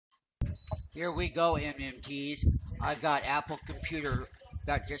Here we go, MMTs. I've got Apple Computer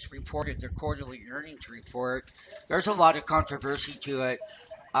that just reported their quarterly earnings report. There's a lot of controversy to it,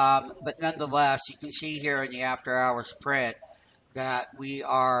 but nonetheless, you can see here in the after hours print that we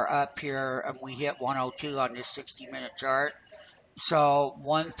are up here and we hit 102 on this 60-minute chart. So,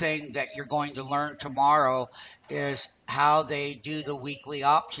 one thing that you're going to learn tomorrow is how they do the weekly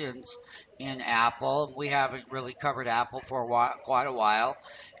options in Apple. We haven't really covered Apple for quite a while,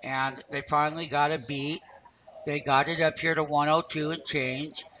 and they finally got a beat. They got it up here to 102 and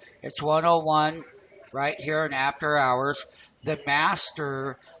change. It's 101 right here in after hours. The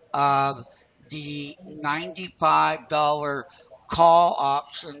master of the $95 call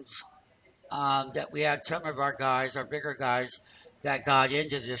options that we had some of our guys, our bigger guys, that got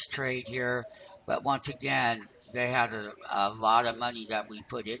into this trade here. But once again, they had a lot of money that we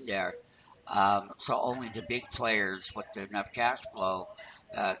put in there. So only the big players with enough cash flow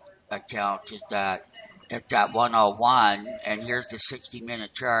uh, account is that it's at 101. And here's the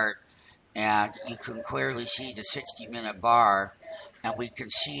 60-minute chart. And you can clearly see the 60-minute bar. And we can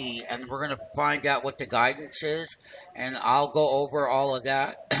see, and we're going to find out what the guidance is. And I'll go over all of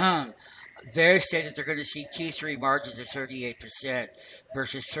that. They say that they're going to see Q3 margins of 38%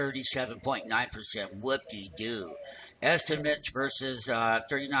 versus 37.9%. Whoop-de-doo. Estimates versus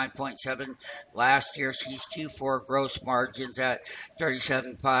 39.7 last year sees Q4 gross margins at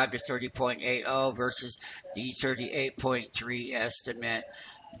 37.5 to 30.80 versus the 38.3 estimate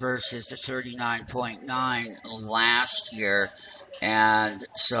versus the 39.9 last year. And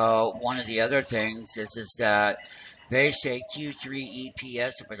so one of the other things is that they say Q3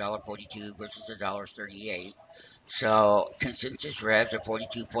 EPS of $1.42 versus $1.38. So consensus revs are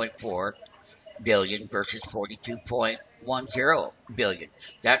 42.4 billion versus 42.10 billion.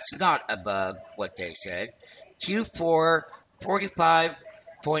 That's not above what they said. Q4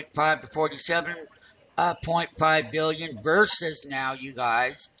 45.5 to 47.5 billion versus now you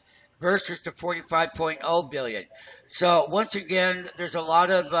guys versus the 45.0 billion. So once again, there's a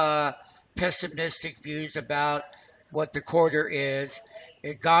lot of pessimistic views about what the quarter is.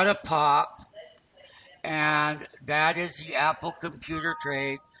 It got a pop, and that is the Apple computer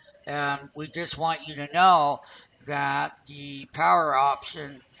trade. And we just want you to know that the power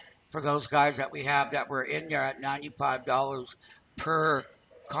option for those guys that we have that were in there at $95 per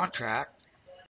contract